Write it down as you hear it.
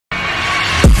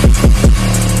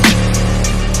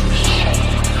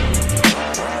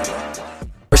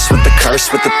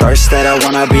first with the thirst that I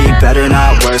wanna be better,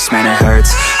 not worse. Man, it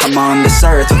hurts. I'm on this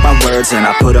earth with my words, and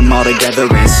I put them all together,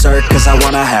 insert, cause I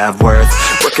wanna have worth.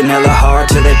 Working hella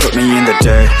hard till they put me in the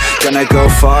dirt. Gonna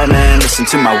go far, man, listen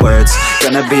to my words.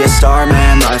 Gonna be a star,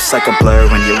 man, life's like a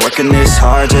blur. When you're working this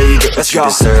hard, yeah, you get what you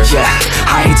deserve. Yeah,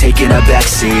 I ain't taking a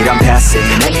backseat, I'm passing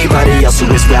anybody else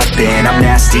who is rapping. I'm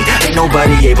nasty, ain't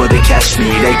nobody able to catch me.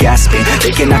 They gasping,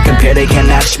 they cannot compare, they can't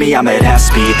match me. I'm at half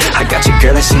speed, I got your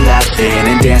girl and she laughing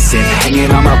and dancing,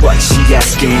 hanging on my butt, she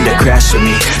asking to crash with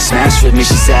me, smash with me.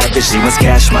 She savage, she wants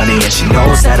cash money, and she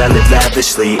knows that I live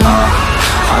lavishly.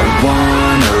 I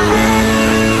wanna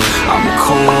live, I'm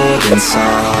cold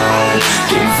inside,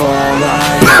 give all I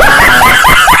have.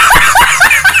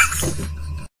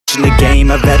 In the game,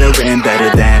 a veteran,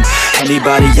 better than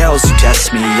anybody else who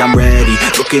tests me. I'm ready,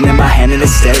 looking at my hand and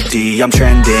it's steady. I'm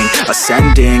trending,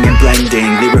 ascending and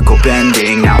blending, lyrical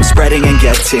bending. Now I'm spreading and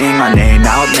getting my name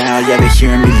out now. Yeah, they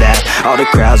hearing me laugh, all the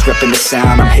crowds repping the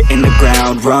sound. I'm hitting the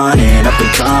ground running, up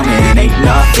and coming, ain't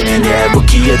nothing. Yeah,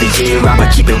 rookie of the year,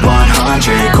 I'ma keep it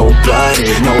 100.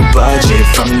 Cold-blooded, no budget,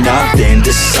 from nothing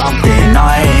to something.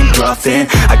 I ain't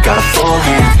bluffing, I got a full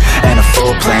hand and a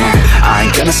full plan. I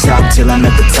ain't gonna stop till I'm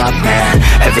at the top, man.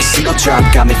 Every single drop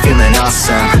got me feeling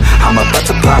awesome. I'm about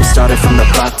to pop, started from the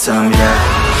bottom, yeah.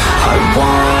 I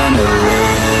wanna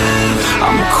live,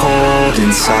 I'm cold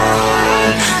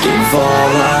inside, give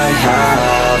all I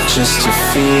have just to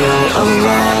feel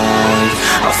alive.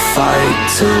 I fight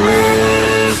to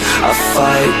live, I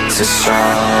fight to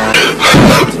strive.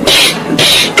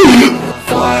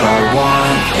 What I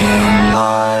want in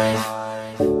life.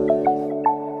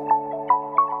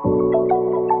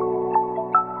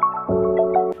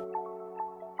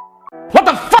 What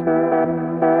the fuck?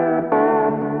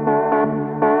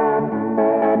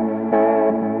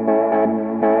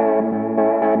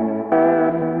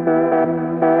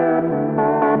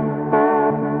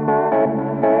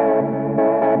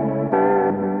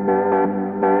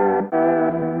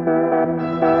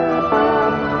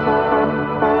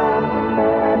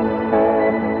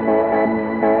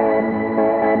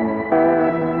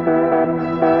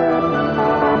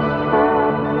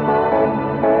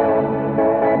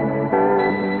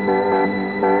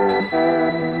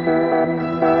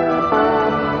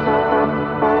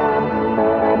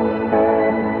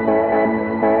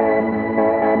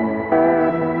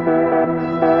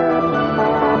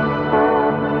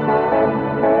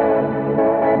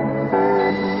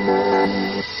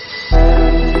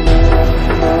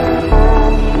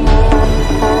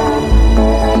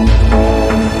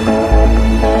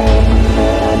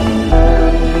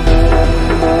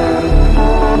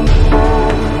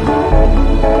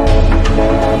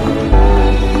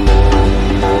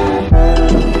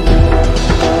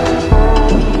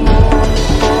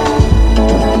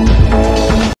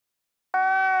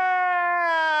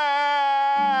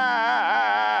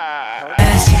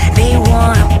 They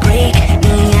wanna break